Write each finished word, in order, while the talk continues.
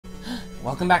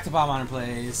Welcome back to Bob Honor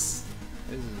Plays.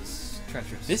 This is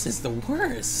treacherous. This is the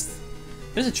worst.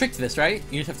 There's a trick to this, right?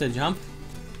 You just have to jump.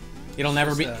 It'll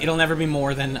never be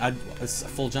more than a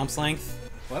full jump's length.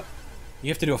 What? You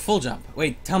have to do a full jump.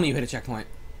 Wait, tell me you hit a checkpoint.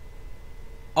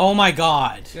 Oh my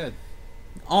god. Good.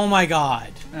 Oh my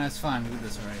god. No, that's fine. We did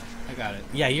this already. I got it.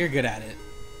 Yeah, you're good at it.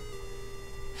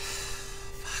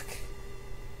 Fuck.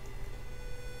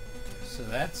 So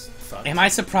that's fucked. Am I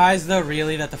surprised though,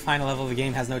 really, that the final level of the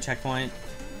game has no checkpoint?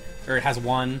 Or it has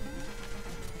one?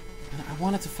 I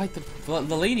wanted to fight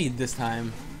the lady this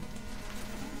time.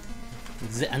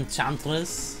 The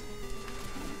Enchantress.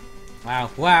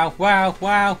 Wow, wow, wow,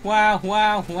 wow, wow,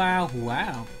 wow, wow,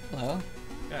 wow. Hello.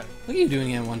 Got it. Look at you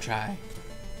doing it in one try.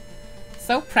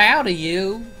 So proud of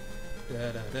you.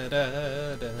 And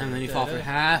And then you fall for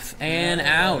half and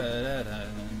out.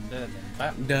 Dudum,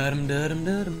 dudum,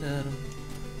 dudum, dudum.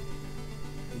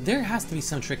 There has to be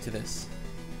some trick to this.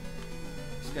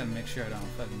 Just gotta make sure I don't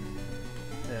fucking.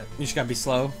 You just gotta be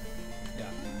slow Yeah.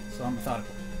 So I'm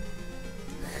methodical.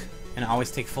 and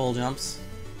always take full jumps.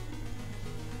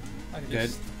 I can Good.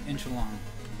 just inch along.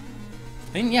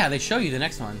 Then yeah, they show you the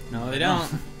next one. No, they don't.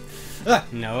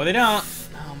 No, they don't.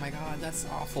 Oh my god, that's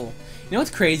awful. You know what's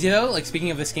crazy though? Like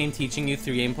speaking of this game teaching you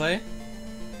through gameplay,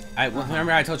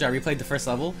 remember I told you I replayed the first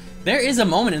level. There is a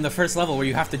moment in the first level where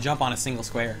you have to jump on a single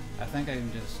square. I think I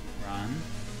can just run.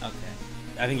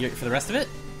 Okay. I think for the rest of it,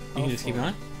 you can just keep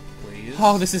going. Please.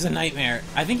 Oh, this is a nightmare.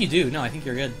 I think you do. No, I think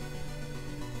you're good.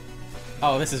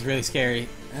 Oh, this is really scary.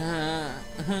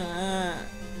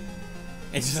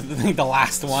 It's just I think the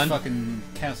last It's one. fucking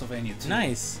Castlevania 2.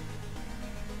 Nice.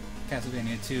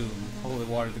 Castlevania 2. Holy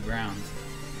water to the ground.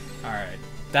 Alright.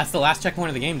 That's the last checkpoint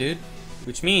of the game, dude.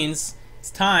 Which means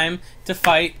it's time to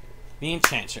fight the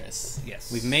Enchantress.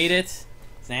 Yes. We've made it.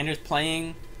 Xander's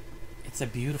playing. It's a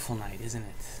beautiful night, isn't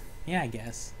it? Yeah, I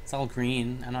guess. It's all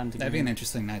green. I'm not into That'd be an green.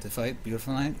 interesting night to fight.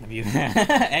 Beautiful night.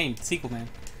 Hey, sequel, man.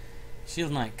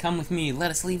 Shield Knight, come with me.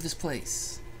 Let us leave this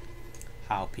place.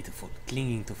 How pitiful,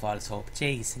 clinging to false hope,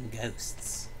 chasing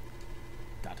ghosts. ...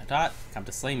 Come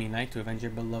to slay me, knight, to avenge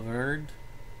your beloved.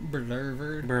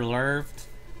 Beloved. Beloved.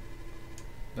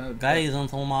 Gaze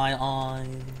into my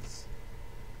eyes.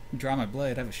 Draw my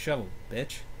blade. I have a shovel,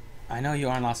 bitch. I know you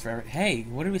aren't lost forever. Hey,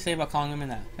 what did we say about calling women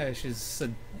that? Hey, she's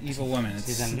an evil woman.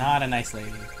 She's not a nice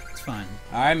lady. It's fine.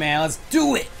 Alright, man, let's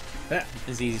do it! Ah.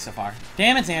 It's easy so far.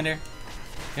 Damn it, Xander.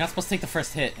 You're not supposed to take the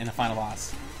first hit in the final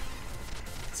boss.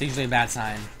 It's usually a bad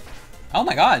sign. Oh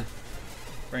my god!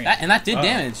 Bring it. That did Oh.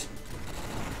 damage.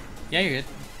 Yeah, you're good.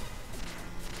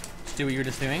 Just do what you were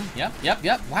just doing. Yep, yep,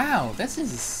 yep. Wow, this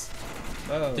is...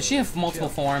 Oh, Does she have multiple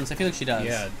shit. forms? I feel like she does.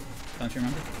 Yeah. Don't you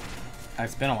remember?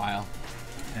 It's been a while.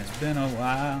 It's been a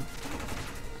while.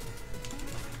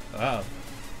 Oh.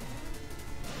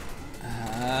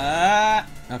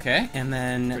 Okay, and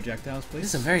then... Projectiles, please.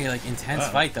 This is a very intense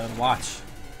Uh-oh. fight though to watch.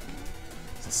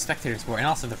 It's a spectator sport, and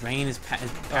also the rain is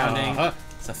pounding.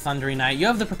 It's a thundery night. You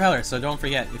have the propeller, so don't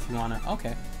forget if you wanna.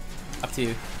 Okay, up to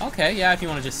you. Okay, yeah, if you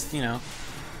wanna just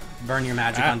burn your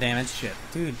magic on damage. Shit.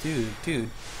 Dude.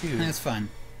 That's fine.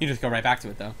 You just go right back to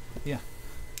it though, Yeah.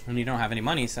 and you don't have any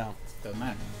money, so Doesn't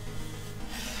matter.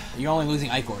 you're only losing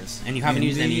Icors, and you haven't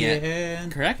used any yet.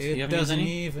 End, Correct? It You haven't used doesn't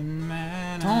any? even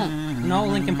matter. Don't. No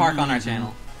Linkin Park on our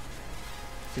channel.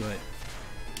 Too late.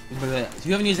 But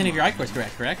you haven't used any of your Icors,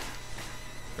 correct?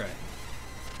 Right.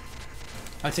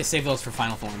 I'd say save those for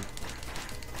final form.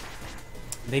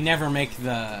 They never make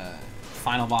the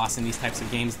final boss in these types of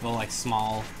games the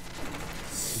small,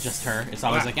 just her. It's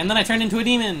always and then I turned into a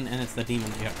demon, and it's the demon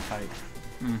that you have to fight.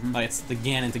 Mm-hmm. Like it's the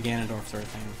Ganon to Ganondorf sort of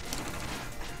thing.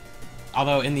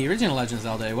 Although in the original Legend of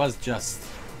Zelda, it was just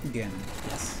Again.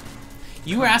 yes.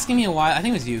 You were asking me a while. I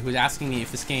think it was you who was asking me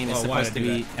if this game is Well, why supposed to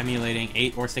did I do be emulating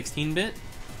 8 or 16-bit.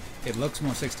 It looks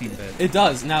more 16-bit. It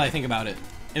does. Now that I think about it,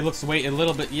 it looks way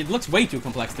too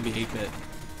complex to be 8-bit.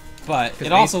 But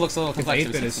it also looks a little complex.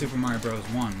 8-bit is Super Mario Bros.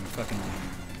 1. Fucking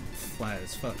flat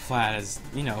as fuck. Flat as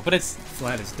but it's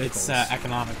Flat as dickles. it's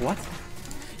economic. What?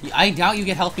 I doubt you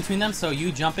get health between them, so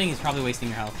you jumping is probably wasting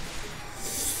your health.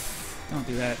 Don't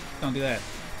do that. Don't do that.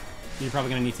 You're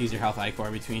probably gonna need to use your health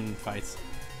Icor between fights.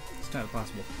 It's not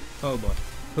possible. Oh boy.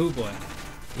 Hoo boy.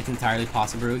 It's entirely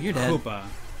possible. You're dead. Hoopa.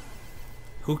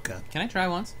 Hookah. Can I try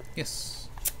once? Yes.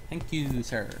 Thank you,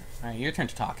 sir. All right, your turn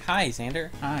to talk. Hi, Xander.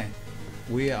 Hi.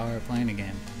 We are playing a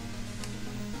game.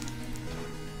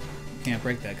 Can't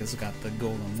break that because it's got the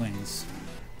golden wings.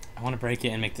 I want to break it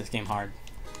and make this game hard.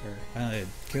 I'd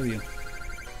kill you.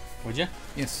 Would you?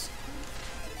 Yes.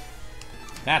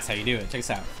 That's how you do it. Check this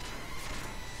out.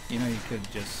 You know you could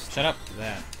just Shut up. do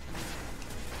that.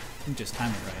 You just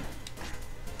time it right.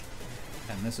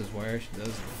 And this is where she does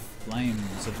the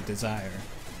Flames of Desire.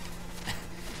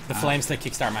 The flames that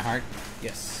kickstart my heart.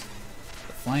 Yes.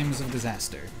 The Flames of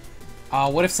Disaster.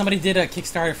 What if somebody did a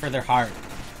Kickstarter for their heart?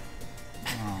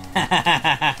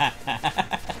 I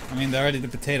mean, they already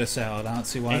did potato salad. I don't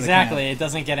see why Exactly. they It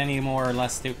doesn't get any more or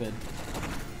less stupid.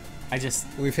 can't.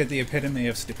 We've hit the epitome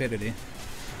of stupidity.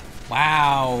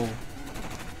 Wow.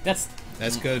 That's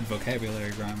good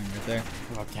vocabulary rhyming right there.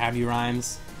 vocabulary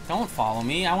rhymes. Don't follow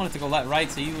me. I wanted to go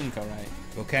right, so you wouldn't go right.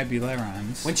 Vocabulary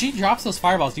rhymes. When she drops those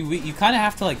fireballs, you kind of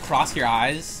have to like cross your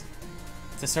eyes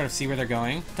to sort of see where they're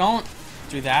going. Don't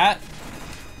do that,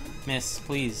 miss.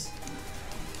 Please.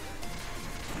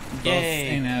 Both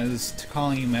Yay. in as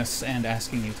calling you miss and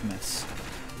asking you to miss.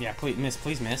 Yeah, please miss.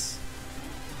 Please miss.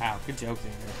 Wow, good joke,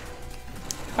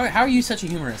 Xander. How are you such a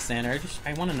humorist, Xander?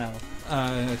 I want to know.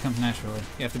 It comes naturally.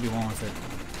 You have to be one with it.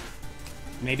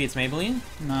 Maybe it's Maybelline?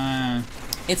 Nah,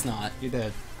 It's not. you're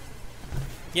dead.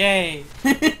 Yay!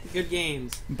 Good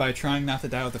games. By trying not to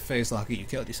die with the phase locker, you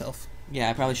killed yourself. Yeah,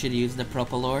 I probably should use the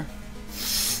Propolor.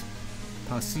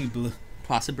 Possible.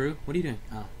 Possibrew? What are you doing?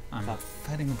 Oh. I'm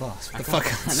fighting a boss. What the I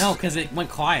fuck else? No, because it went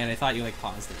quiet. I thought you like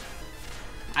paused it.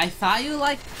 I thought you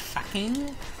like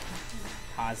fucking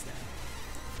paused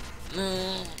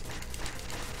it.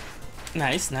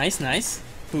 Nice, nice, nice.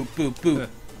 Boop, boop, boop.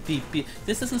 Beep, beep.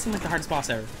 This doesn't seem like the hardest boss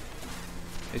ever.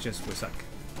 It's just we suck.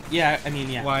 Yeah, I mean,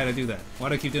 yeah. Why did I do that? Why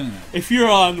do I keep doing that? If you're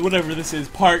on whatever this is,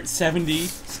 part 70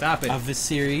 Stop it. of the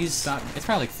series, Stop. It's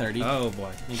probably like 30. Oh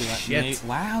boy. Maybe less. Shit.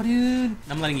 Wow, dude.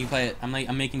 I'm letting you play it. I'm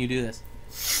making you do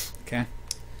this. Okay.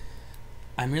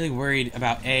 I'm really worried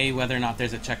about A, whether or not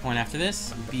there's a checkpoint after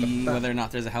this, B, whether or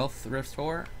not there's a health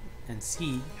restore, and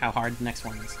C, how hard the next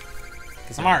one is.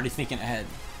 Because I'm already thinking ahead.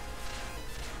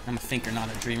 I'm a thinker, not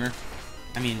a dreamer.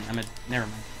 I mean, never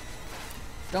mind.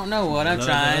 Don't know what I'm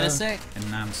trying to say.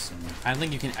 Announcing. I don't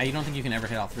think you can ever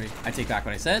hit all three. I take back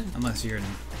what I said. Unless you're in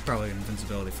probably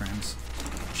invincibility frames.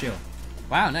 Chill.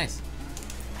 Wow, nice.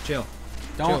 Chill.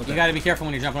 Don't. Chill You gotta be careful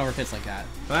when you're jumping over pits like that.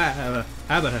 No,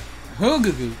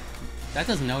 That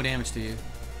does no damage to you.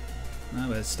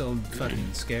 but it's still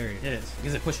fucking scary. It is,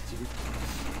 because it pushes you.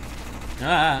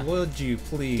 Ah. Would you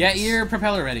please Get your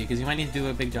propeller ready, because you might need to do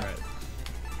a big jump. Right.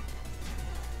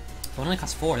 Oh, it only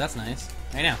costs 4. That's nice.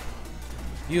 Right now.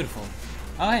 Beautiful.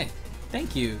 Oh, hey.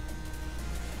 Thank you.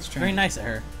 It's Very nice of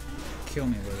her. Kill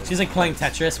me with it. She's like playing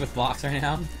Tetris with blocks right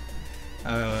now.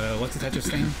 What's the Tetris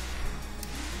thing?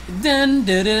 Dun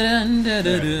dun dun dun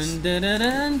dun dun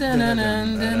dun dun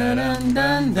dun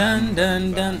dun dun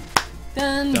dun dun.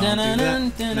 Don't do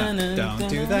that. No, don't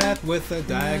do that with the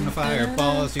diagonal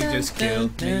fireballs. You just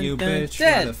killed me, you bitch.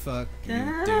 What the fuck you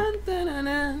do?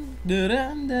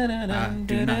 I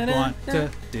do not want to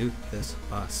do this,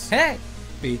 boss. Hey!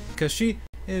 Because she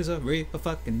is a real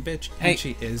fucking bitch. Hey. And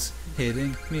she is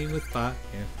hitting me with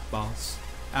fireballs.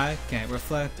 I can't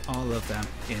reflect all of them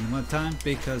in one time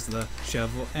because the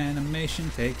shovel animation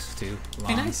takes too long.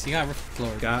 Hey, nice. You got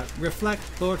Reflect. Got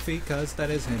reflect Lord because that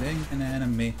is hitting an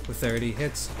enemy with 30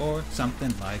 hits or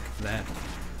something like that.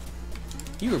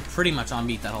 You were pretty much on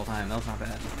beat that whole time. That was not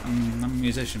bad. I'm a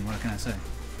musician, what can I say?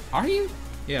 Are you?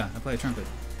 Yeah, I play a trumpet.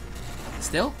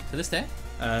 Still? To this day?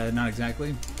 Not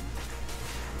exactly.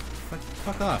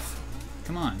 Fuck off.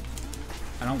 Come on.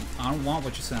 I don't want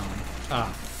what you're selling.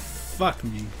 Ah, fuck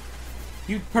me.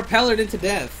 You propellered into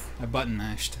death. I button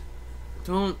mashed.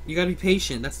 Don't. You gotta be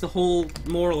patient. That's the whole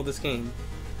moral of this game.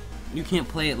 You can't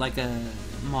play it like a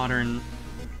modern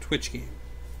Twitch game.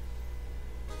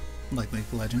 Like League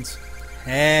of Legends.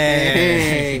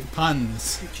 Hey!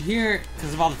 Puns. Did you hear,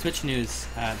 because of all the Twitch news,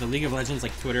 the League of Legends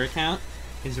Twitter account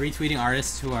is retweeting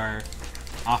artists who are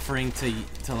offering to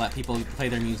let people play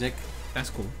their music, That's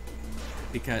cool.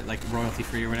 because like royalty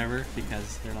free or whatever,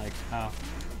 because they're like, oh,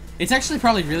 it's actually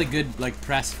probably really good like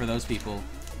press for those people.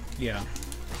 Yeah.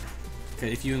 'Cause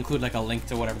if you include like a link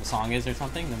to whatever the song is or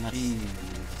something, then that's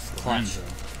clutch. Lorenzo.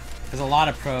 Because a lot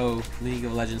of pro League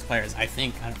of Legends players, I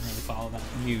think, I don't really follow them.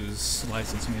 Use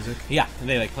licensed music. Yeah,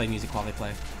 they like play music while they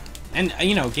play, and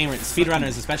you know,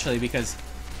 speedrunners especially, because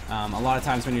a lot of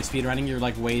times when you're speedrunning, you're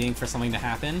like waiting for something to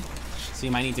happen, so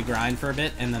you might need to grind for a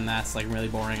bit, and then that's like really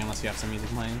boring unless you have some music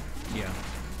playing. Yeah.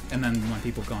 And then when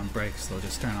people go on breaks, they'll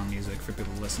just turn on music for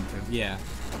people to listen to. Yeah,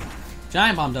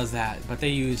 Giant Bomb does that, but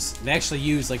they actually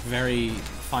use like very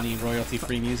funny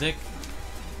royalty-free music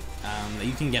that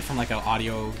you can get from like a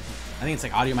audio. I think it's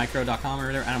like audiomicro.com or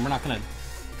whatever. And we're not gonna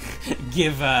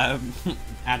give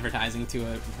advertising to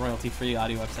a royalty-free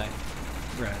audio website.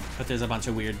 Right. But there's a bunch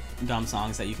of weird, dumb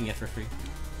songs that you can get for free.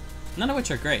 None of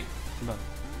which are great. But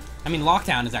I mean,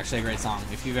 Lockdown is actually a great song.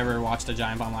 If you've ever watched a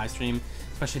Giant Bomb live stream,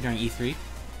 especially during E3,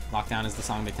 Lockdown is the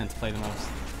song they tend to play the most.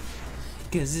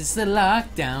 Cause it's the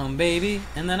lockdown, baby.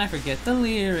 And then I forget the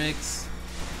lyrics.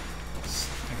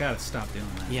 I gotta stop doing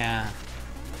that. Yeah.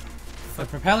 The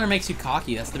propeller makes you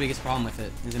cocky. That's the biggest problem with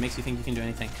it. Is it makes you think you can do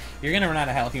anything. You're gonna run out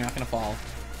of health. You're not gonna fall.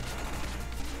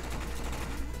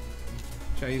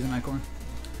 Should I use an acorn?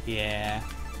 Yeah.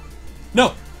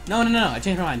 No! No, no, no, no. I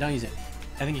changed my mind. Don't use it.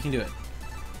 I think you can do it.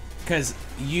 Because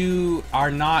you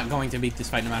are not going to beat this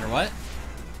fight no matter what.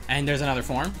 And there's another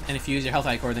form. And if you use your health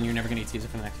ichor, then you're never going to get to use it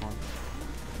for the next form.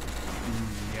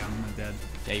 Yeah, I'm dead.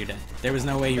 Yeah, you're dead. There was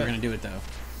no way you were going to do it, though.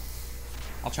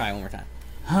 I'll try it one more time.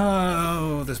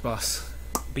 Oh, this boss.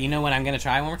 But you know what I'm going to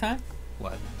try one more time?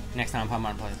 What? Next time Pop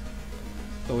Martin plays.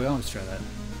 But we always try that.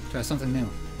 Try something new.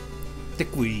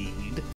 Dickweed.